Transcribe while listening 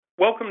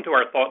Welcome to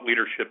our Thought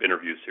Leadership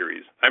interview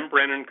series. I'm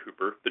Brandon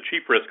Cooper, the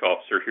Chief Risk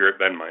Officer here at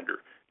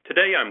Venminder.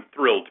 Today I'm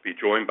thrilled to be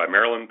joined by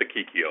Marilyn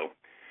Bacchicchio.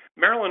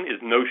 Marilyn is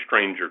no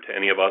stranger to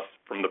any of us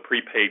from the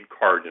prepaid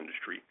card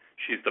industry.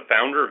 She's the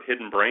founder of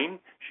Hidden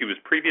Brain. She was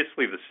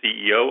previously the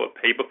CEO of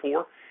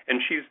PayBefore,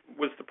 and she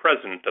was the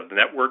president of the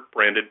Network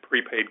Branded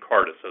Prepaid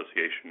Card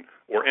Association,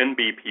 or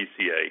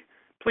NBPCA.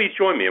 Please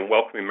join me in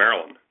welcoming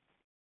Marilyn.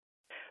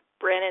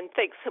 Brandon,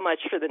 thanks so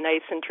much for the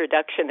nice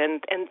introduction, and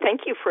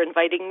thank you for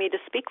inviting me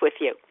to speak with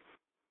you.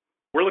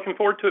 We're looking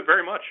forward to it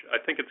very much. I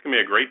think it's going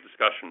to be a great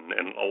discussion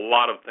and a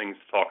lot of things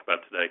to talk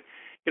about today.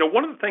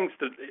 One of the things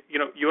that,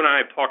 you and I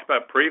have talked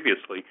about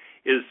previously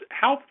is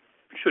how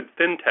should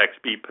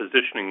fintechs be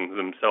positioning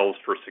themselves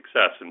for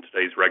success in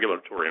today's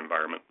regulatory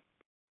environment?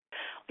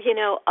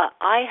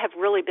 I have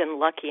really been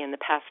lucky in the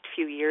past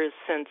few years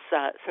since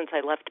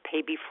I left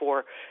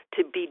PayBefore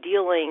to be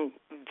dealing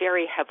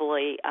very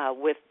heavily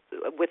with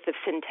the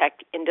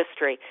fintech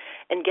industry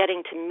and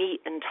getting to meet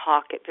and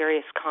talk at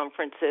various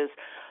conferences,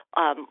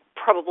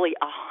 probably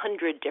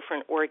 100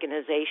 different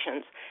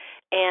organizations.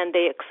 And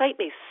they excite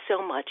me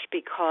so much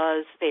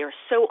because they are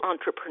so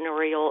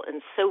entrepreneurial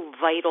and so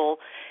vital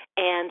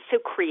and so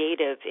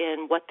creative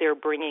in what they're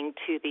bringing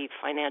to the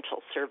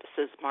financial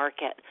services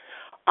market.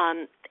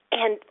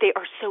 And they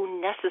are so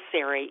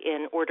necessary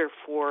in order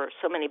for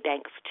so many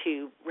banks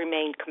to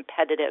remain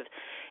competitive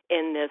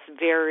in this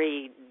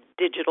very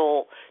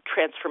digital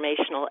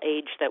transformational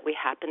age that we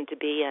happen to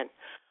be in.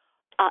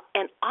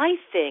 And I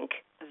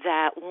think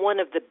that one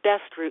of the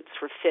best routes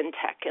for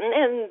fintech,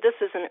 and this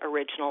isn't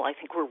original, I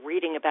think we're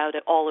reading about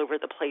it all over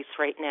the place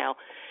right now,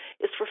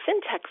 is for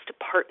fintechs to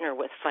partner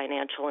with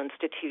financial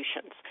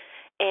institutions.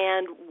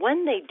 And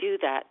when they do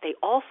that, they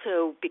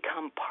also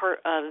become part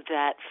of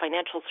that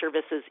financial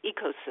services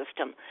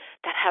ecosystem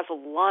that has a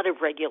lot of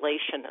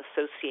regulation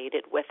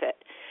associated with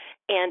it.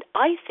 And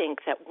I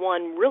think that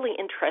one really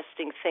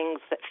interesting thing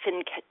that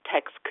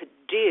fintechs could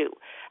do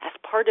as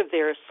part of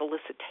their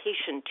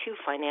solicitation to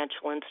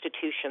financial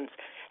institutions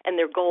and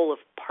their goal of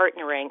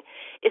partnering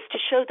is to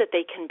show that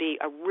they can be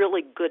a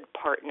really good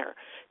partner,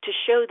 to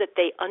show that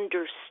they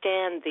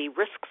understand the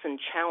risks and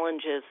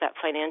challenges that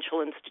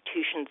financial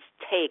institutions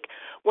take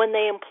when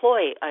they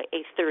employ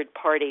a third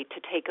party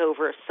to take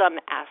over some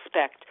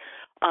aspect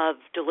of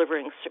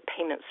delivering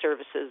payment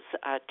services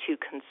to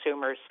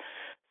consumers.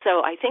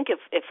 So I think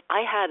if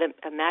I had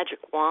a magic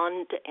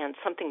wand and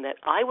something that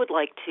I would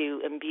like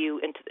to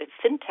imbue into the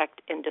fintech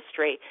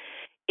industry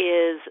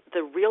is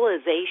the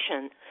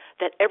realization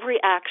that every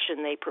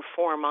action they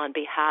perform on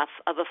behalf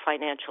of a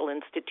financial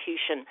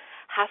institution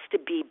has to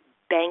be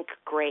bank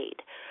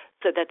grade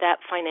so that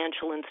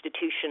financial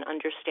institution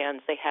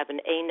understands they have an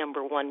A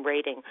 #1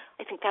 rating.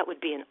 I think that would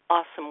be an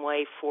awesome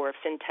way for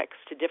fintechs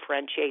to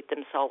differentiate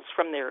themselves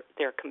from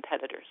their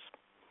competitors.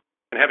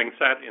 And having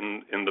sat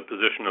in the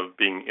position of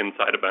being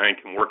inside a bank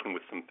and working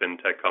with some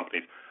fintech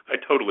companies, I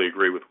totally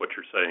agree with what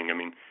you're saying. I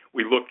mean,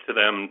 we look to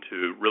them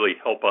to really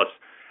help us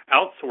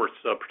outsource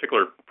a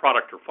particular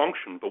product or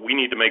function, but we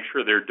need to make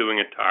sure they're doing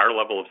it to our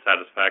level of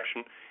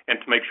satisfaction and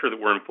to make sure that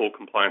we're in full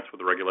compliance with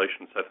the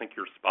regulations. I think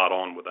you're spot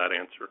on with that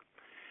answer.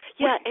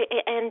 Yeah,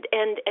 and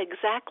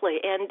exactly,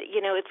 and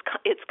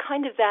it's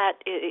kind of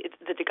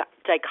the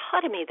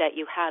dichotomy that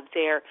you have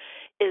there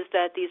is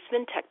that these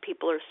fintech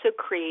people are so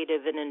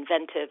creative and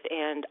inventive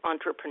and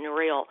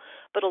entrepreneurial,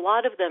 but a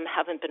lot of them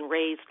haven't been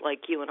raised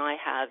like you and I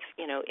have,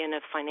 in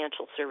a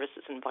financial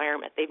services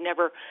environment. They've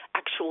never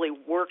actually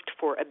worked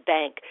for a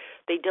bank.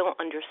 They don't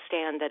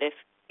understand that if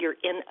you're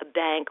in a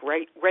bank,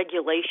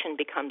 regulation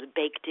becomes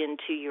baked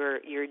into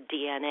your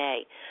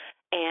DNA.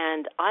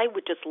 And I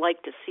would just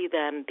like to see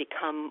them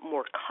become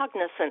more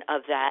cognizant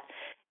of that.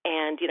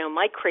 And,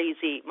 my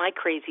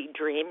crazy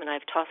dream, and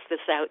I've tossed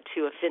this out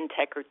to a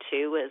fintech or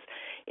two, is,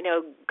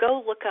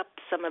 go look up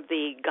some of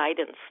the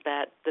guidance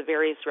that the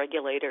various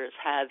regulators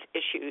have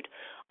issued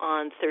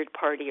on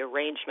third-party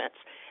arrangements.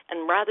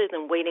 And rather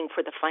than waiting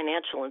for the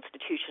financial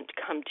institution to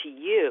come to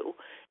you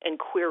and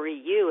query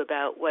you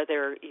about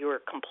whether you're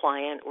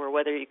compliant or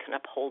whether you can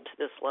uphold to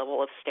this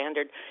level of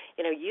standard,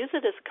 use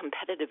it as a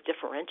competitive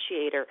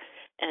differentiator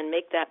and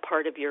make that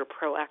part of your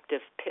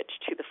proactive pitch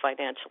to the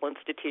financial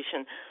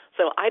institution.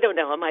 So I don't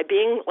know, am I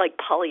being like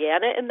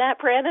Pollyanna in that,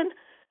 Brandon?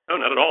 No,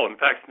 not at all. In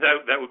fact,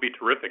 that would be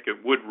terrific.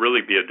 It would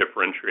really be a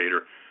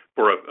differentiator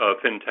for a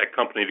fintech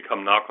company to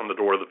come knock on the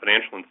door of the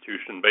financial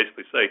institution and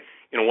basically say,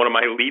 one of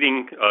my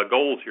leading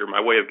goals here, my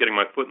way of getting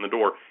my foot in the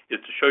door, is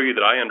to show you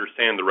that I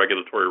understand the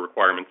regulatory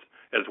requirements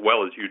as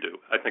well as you do.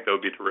 I think that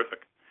would be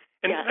terrific.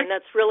 And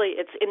that's really,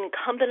 it's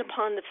incumbent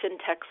upon the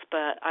fintechs,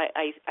 but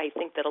I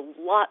think that a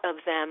lot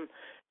of them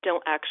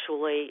don't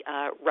actually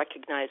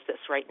recognize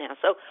this right now.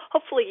 So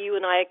hopefully you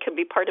and I can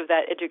be part of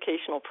that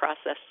educational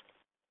process.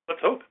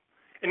 Let's hope.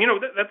 And,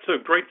 that's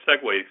a great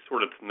segue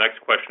sort of to the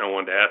next question I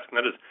wanted to ask, and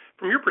that is,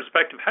 from your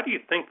perspective, how do you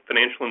think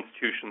financial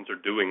institutions are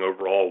doing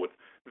overall with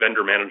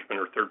vendor management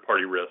or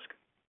third-party risk?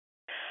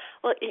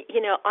 Well,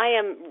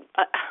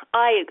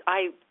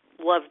 I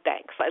love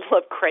banks. I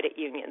love credit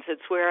unions.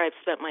 It's where I've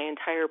spent my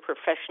entire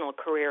professional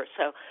career.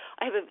 So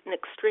I have an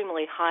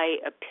extremely high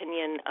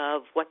opinion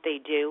of what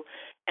they do,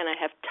 and I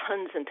have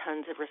tons and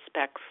tons of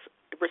respect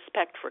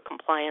for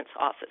compliance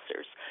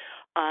officers.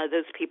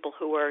 Those people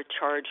who are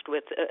charged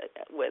with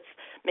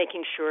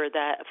making sure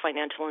that a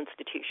financial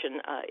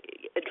institution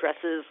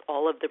addresses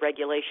all of the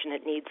regulation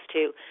it needs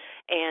to,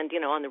 and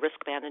on the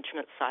risk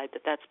management side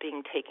that's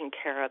being taken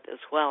care of as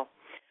well.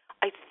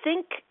 I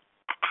think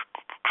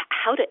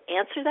how to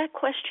answer that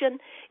question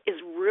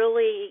is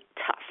really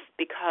tough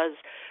because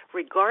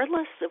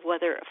regardless of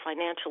whether a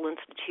financial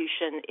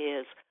institution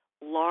is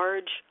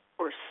large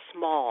or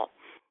small,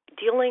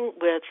 dealing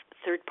with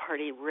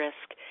third-party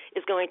risk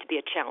is going to be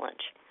a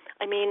challenge.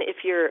 I mean,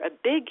 if you're a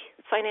big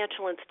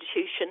financial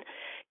institution,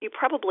 you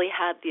probably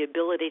have the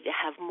ability to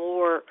have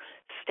more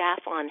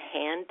staff on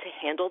hand to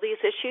handle these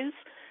issues.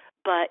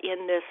 But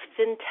in this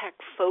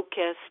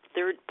fintech-focused,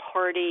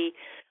 third-party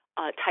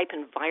type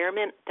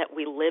environment that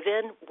we live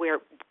in, where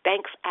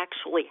banks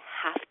actually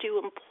have to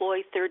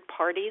employ third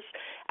parties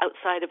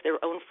outside of their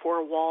own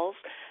four walls,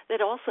 that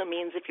also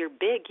means if you're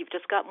big, you've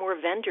just got more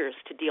vendors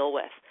to deal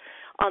with.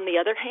 On the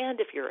other hand,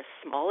 if you're a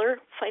smaller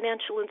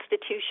financial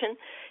institution,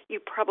 you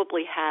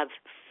probably have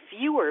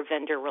fewer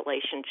vendor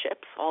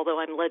relationships, although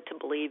I'm led to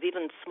believe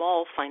even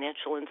small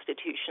financial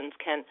institutions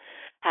can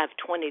have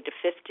 20 to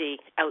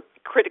 50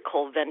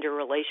 critical vendor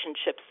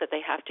relationships that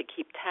they have to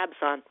keep tabs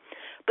on.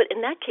 But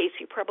in that case,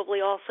 you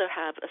probably also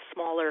have a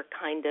smaller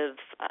kind of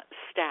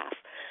staff.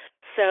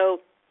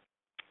 So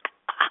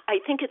I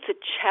think it's a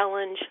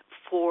challenge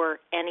for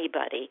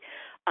anybody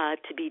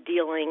to be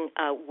dealing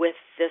with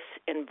this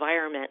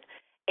environment.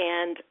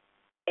 And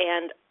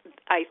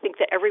I think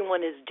that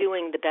everyone is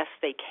doing the best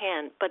they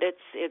can, but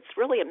it's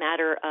really a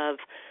matter of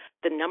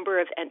the number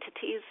of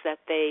entities that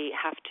they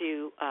have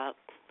to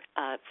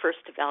first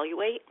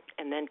evaluate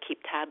and then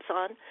keep tabs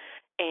on,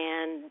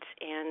 and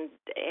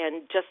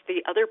just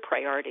the other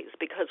priorities,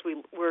 because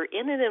we're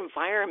in an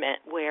environment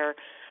where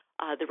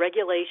the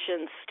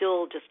regulations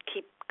still just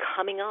keep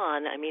coming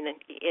on. I mean,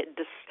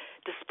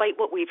 despite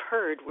what we've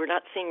heard, we're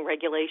not seeing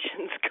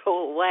regulations go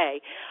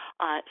away.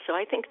 So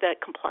I think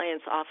that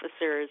compliance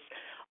officers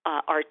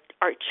are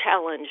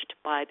challenged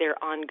by their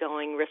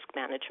ongoing risk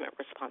management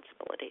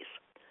responsibilities.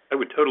 I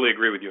would totally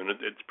agree with you, and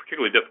it's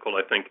particularly difficult,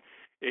 I think,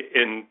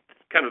 in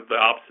kind of the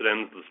opposite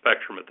ends of the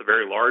spectrum at the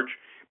very large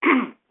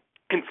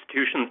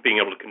institutions being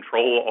able to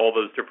control all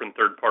those different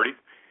third parties.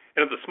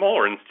 And at the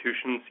smaller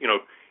institutions,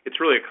 it's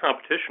really a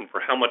competition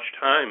for how much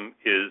time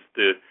is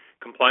the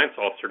compliance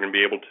officer going to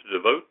be able to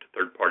devote to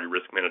third-party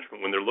risk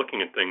management when they're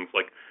looking at things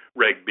like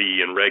Reg B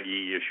and Reg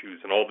E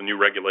issues and all the new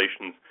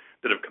regulations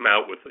that have come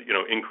out with,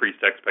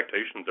 increased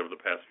expectations over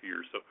the past few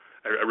years. So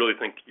I really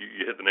think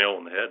you hit the nail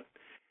on the head.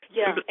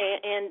 Yeah,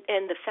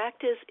 and the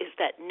fact is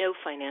that no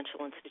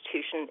financial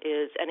institution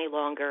is any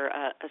longer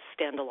a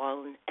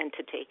standalone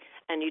entity,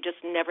 and you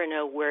just never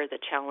know where the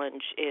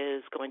challenge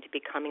is going to be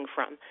coming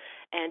from.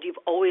 And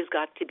you've always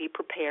got to be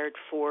prepared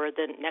for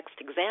the next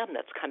exam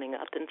that's coming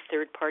up, and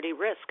third-party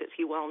risk, as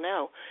you well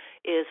know,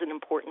 is an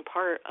important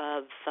part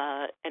of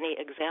any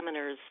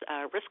examiner's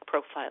risk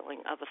profiling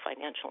of a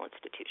financial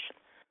institution.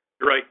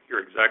 You're right.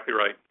 You're exactly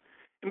right.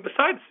 And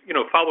besides,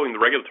 following the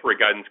regulatory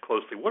guidance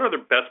closely, what other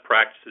best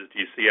practices do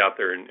you see out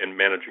there in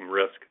managing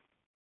risk?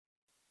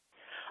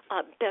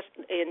 Best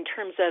in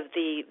terms of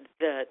the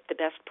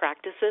best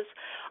practices,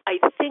 I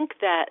think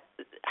that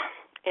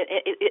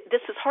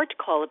this is hard to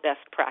call a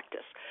best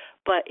practice,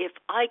 but if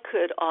I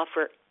could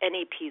offer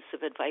any piece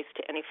of advice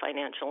to any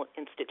financial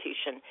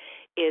institution,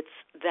 it's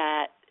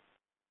that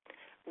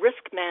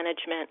risk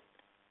management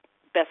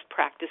best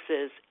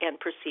practices and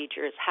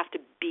procedures have to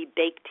be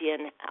baked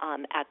in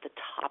at the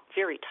top,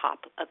 very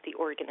top of the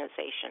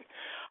organization.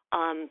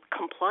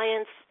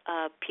 Compliance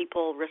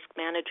people, risk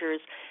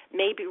managers,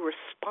 may be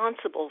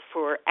responsible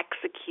for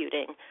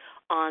executing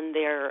on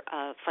their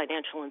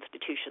financial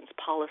institution's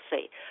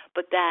policy,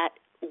 but that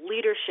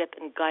leadership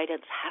and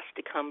guidance has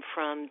to come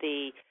from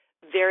the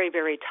very,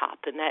 very top,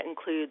 and that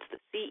includes the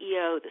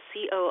CEO, the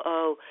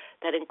COO,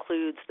 that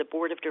includes the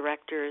board of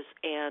directors,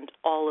 and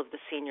all of the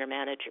senior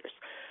managers.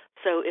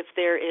 So if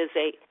there is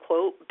a,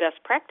 quote,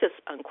 best practice,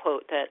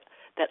 unquote, that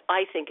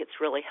I think it's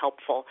really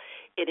helpful,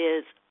 it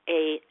is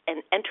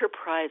an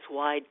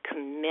enterprise-wide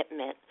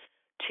commitment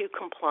to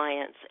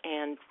compliance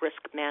and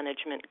risk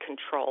management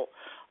control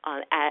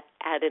at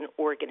an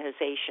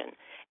organization.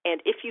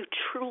 And if you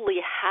truly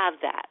have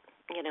that,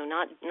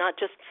 not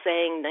just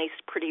saying nice,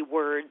 pretty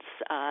words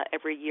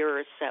every year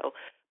or so,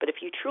 but if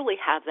you truly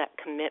have that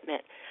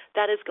commitment,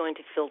 that is going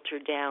to filter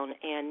down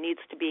and needs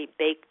to be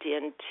baked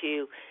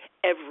into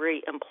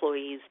every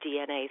employee's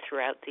DNA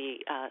throughout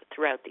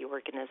the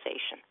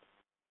organization.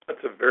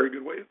 That's a very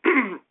good way,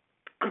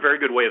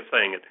 of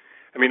saying it.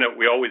 I mean,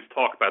 we always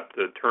talk about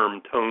the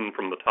term "tone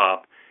from the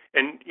top,"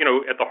 and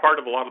at the heart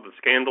of a lot of the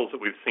scandals that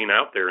we've seen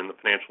out there in the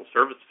financial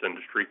services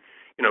industry,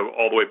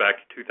 all the way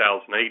back to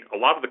 2008, a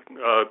lot of the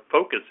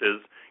focus is,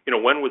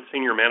 when was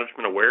senior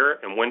management aware,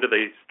 and when do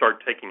they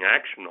start taking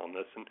action on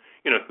this, and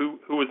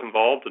who was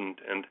involved, and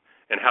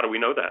and how do we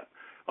know that?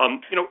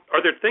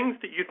 Are there things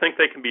that you think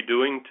they can be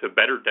doing to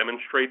better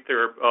demonstrate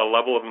their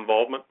level of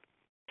involvement?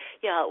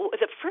 Yeah,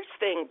 the first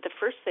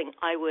thing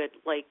I would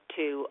like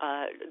to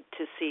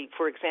see,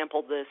 for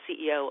example, the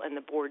CEO and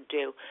the board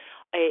do,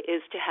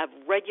 is to have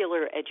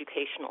regular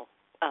educational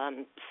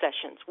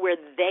sessions where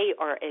they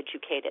are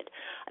educated.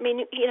 I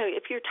mean,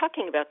 if you're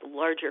talking about the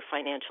larger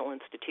financial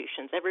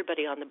institutions,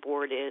 everybody on the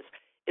board is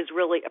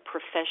really a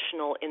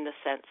professional in the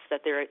sense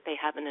that they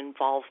have an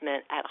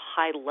involvement at a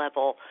high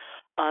level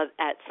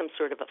at some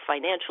sort of a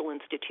financial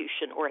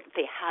institution, or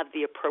they have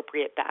the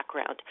appropriate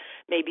background.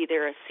 Maybe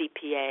they're a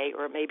CPA,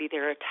 or maybe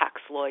they're a tax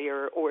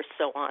lawyer, or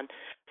so on.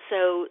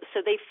 So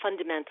they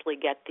fundamentally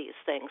get these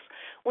things.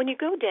 When you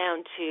go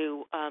down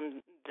to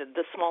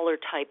the smaller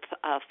type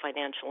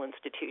financial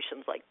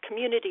institutions like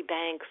community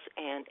banks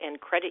and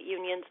credit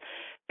unions,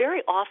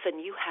 very often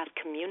you have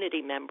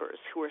community members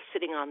who are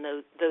sitting on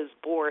those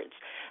boards,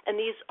 and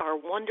these are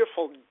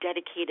wonderful,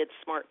 dedicated,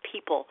 smart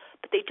people,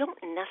 but they don't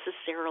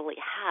necessarily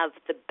have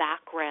the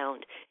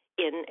background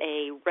in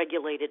a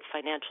regulated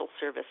financial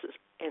services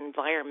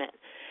environment.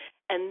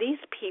 And these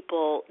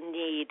people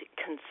need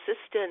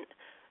consistent,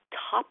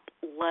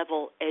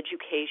 top-level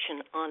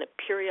education on a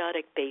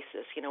periodic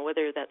basis,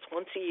 whether that's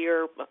once a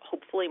year,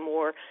 hopefully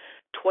more,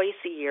 twice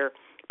a year,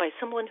 by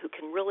someone who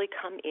can really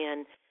come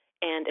in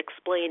and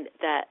explain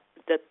that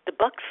the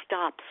buck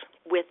stops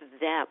with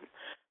them,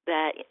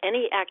 that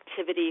any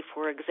activity,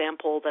 for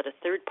example, that a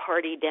third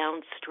party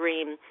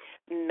downstream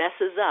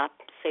messes up,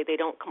 say they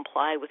don't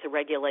comply with a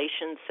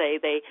regulation, say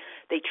they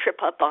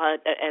trip up on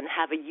and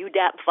have a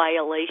UDAP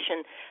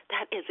violation,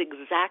 that is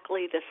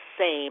exactly the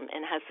same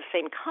and has the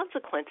same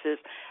consequences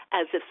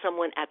as if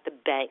someone at the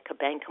bank, a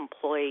bank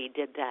employee,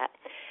 did that.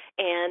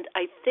 And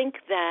I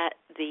think that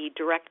the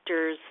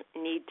directors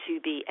need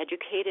to be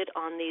educated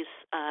on these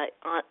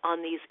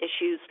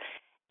issues,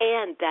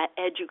 and that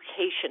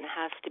education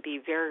has to be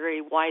very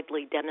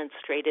widely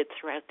demonstrated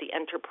throughout the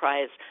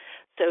enterprise,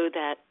 so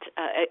that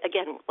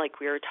again, like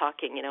we were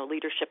talking,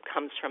 leadership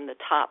comes from the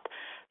top.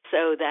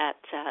 So that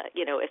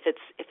if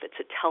it's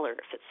a teller,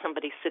 if it's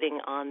somebody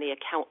sitting on the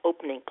account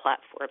opening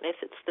platform, if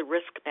it's the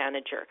risk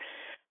manager,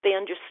 they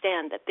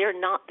understand that they're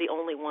not the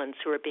only ones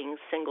who are being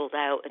singled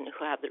out and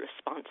who have the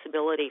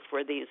responsibility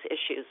for these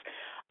issues.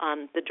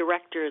 The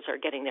directors are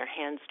getting their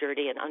hands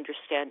dirty and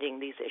understanding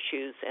these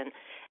issues and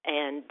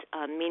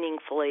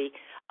meaningfully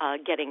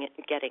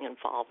getting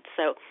involved.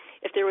 So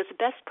if there was a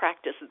best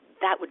practice,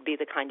 that would be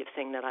the kind of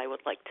thing that I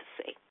would like to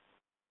see.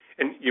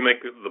 And you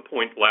make the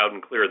point loud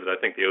and clear that I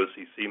think the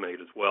OCC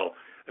made as well.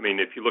 I mean,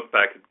 if you look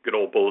back at good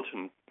old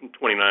Bulletin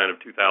 29 of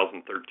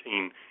 2013,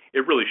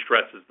 it really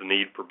stresses the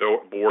need for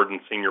board and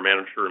senior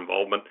manager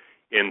involvement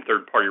in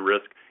third-party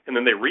risk. And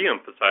then they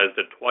re-emphasized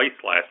it twice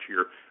last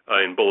year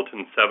in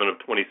Bulletin 7 of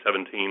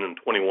 2017 and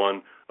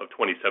 21 of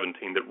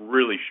 2017 that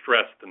really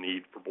stressed the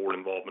need for board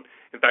involvement.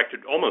 In fact,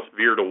 it almost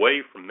veered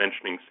away from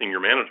mentioning senior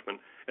management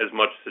as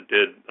much as it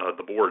did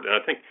the board. And I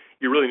think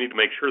you really need to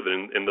make sure that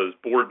in those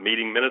board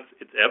meeting minutes,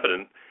 it's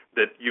evident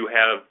that you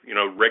have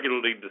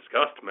regularly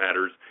discussed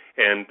matters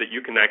and that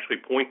you can actually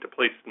point to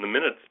places in the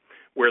minutes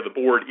where the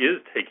board is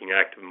taking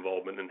active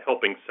involvement and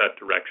helping set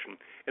direction.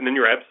 And then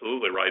you're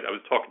absolutely right. I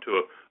was talking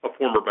to a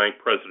former bank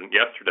president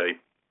yesterday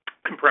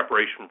in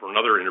preparation for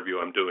another interview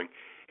I'm doing.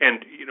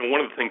 And one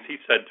of the things he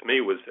said to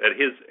me was at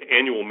his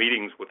annual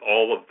meetings with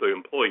all of the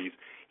employees,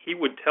 he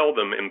would tell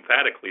them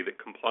emphatically that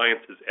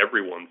compliance is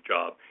everyone's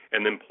job,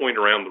 and then point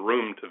around the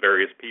room to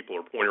various people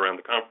or point around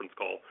the conference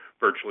call,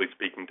 virtually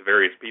speaking, to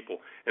various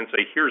people and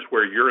say, here's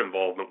where your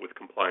involvement with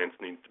compliance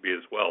needs to be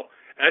as well.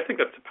 And I think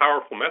that's a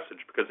powerful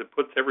message because it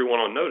puts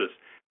everyone on notice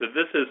that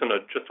this isn't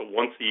just a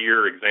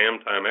once-a-year exam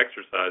time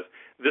exercise.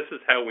 This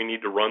is how we need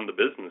to run the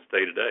business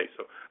day to day.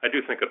 So I do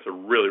think that's a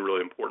really,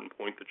 really important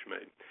point that you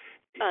made.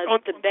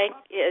 The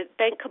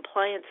bank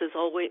compliance is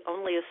only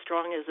as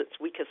strong as its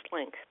weakest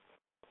link.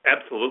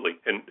 Absolutely.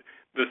 And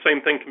the same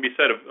thing can be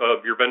said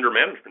of your vendor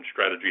management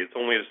strategy. It's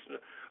only as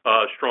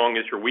strong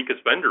as your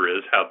weakest vendor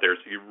is out there.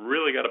 So you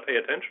really got to pay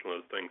attention to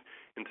those things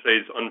in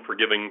today's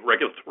unforgiving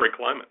regulatory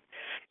climate.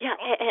 Yeah,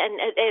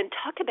 and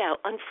talk about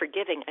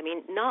unforgiving. I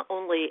mean, not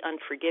only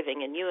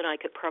unforgiving, and you and I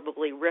could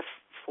probably riff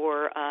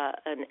for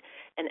an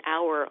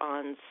hour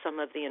on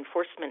some of the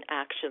enforcement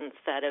actions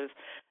that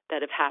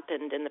have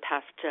happened in the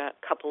past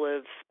couple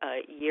of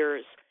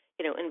years,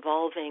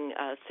 involving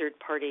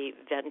third-party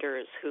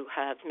vendors who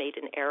have made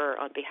an error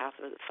on behalf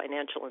of the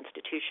financial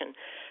institution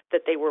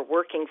that they were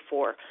working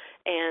for.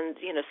 And,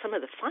 some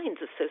of the fines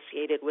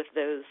associated with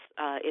those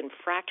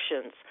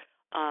infractions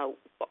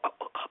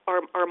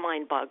are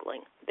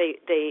mind-boggling.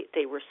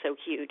 They were so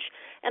huge.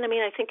 And,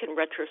 I think in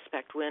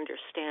retrospect we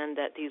understand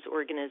that these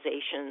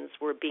organizations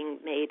were being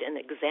made an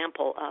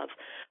example of,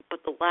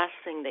 but the last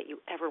thing that you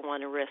ever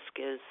want to risk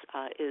is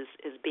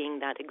being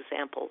that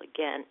example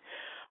again.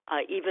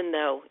 Even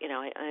though,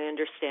 I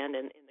understand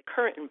in the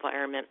current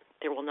environment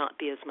there will not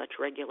be as much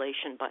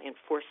regulation by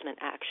enforcement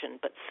action,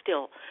 but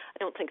still, I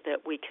don't think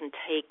that we can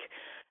take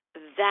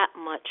that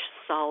much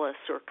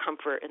solace or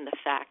comfort in the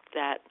fact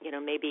that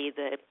maybe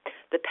the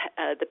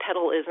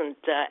pedal isn't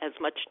as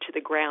much to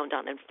the ground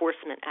on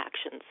enforcement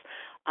actions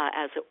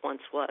as it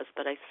once was.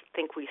 But I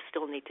think we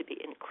still need to be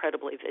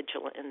incredibly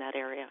vigilant in that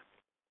area.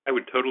 I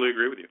would totally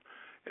agree with you.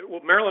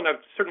 Well, Marilyn,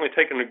 I've certainly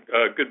taken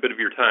a good bit of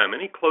your time.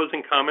 Any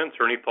closing comments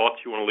or any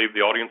thoughts you want to leave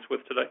the audience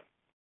with today?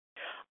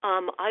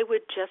 I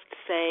would just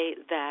say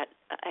that,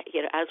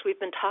 as we've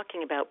been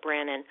talking about,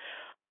 Brannon,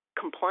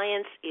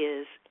 compliance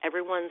is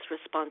everyone's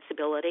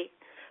responsibility.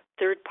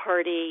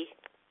 Third-party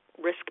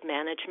risk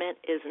management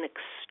is an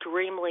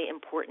extremely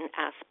important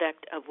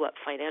aspect of what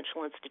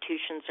financial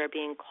institutions are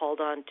being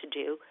called on to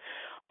do.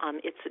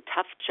 It's a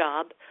tough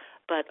job,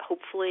 but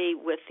hopefully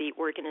with the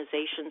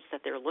organizations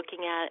that they're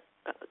looking at,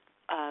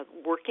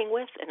 working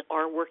with and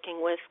are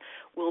working with,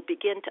 will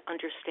begin to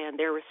understand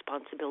their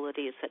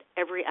responsibilities, that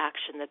every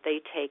action that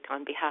they take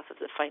on behalf of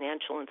the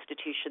financial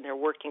institution they're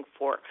working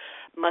for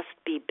must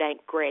be bank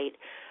grade.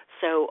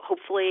 So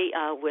hopefully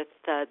with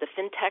the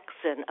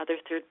fintechs and other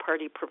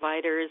third-party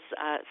providers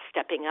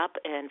stepping up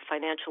and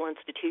financial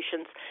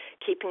institutions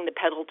keeping the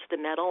pedal to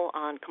the metal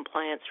on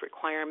compliance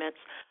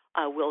requirements,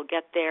 we'll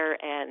get there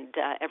and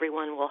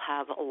everyone will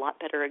have a lot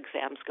better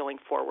exams going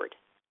forward.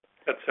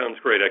 That sounds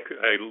great.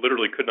 I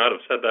literally could not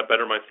have said that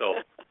better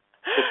myself.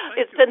 Well,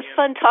 it's been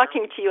fun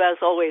talking to you as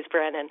always,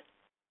 Brannon.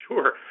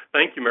 Sure.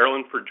 Thank you,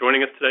 Marilyn, for joining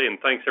us today, and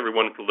thanks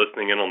everyone for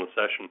listening in on the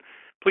session.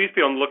 Please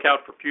be on the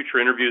lookout for future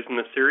interviews in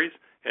this series,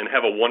 and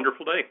have a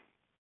wonderful day.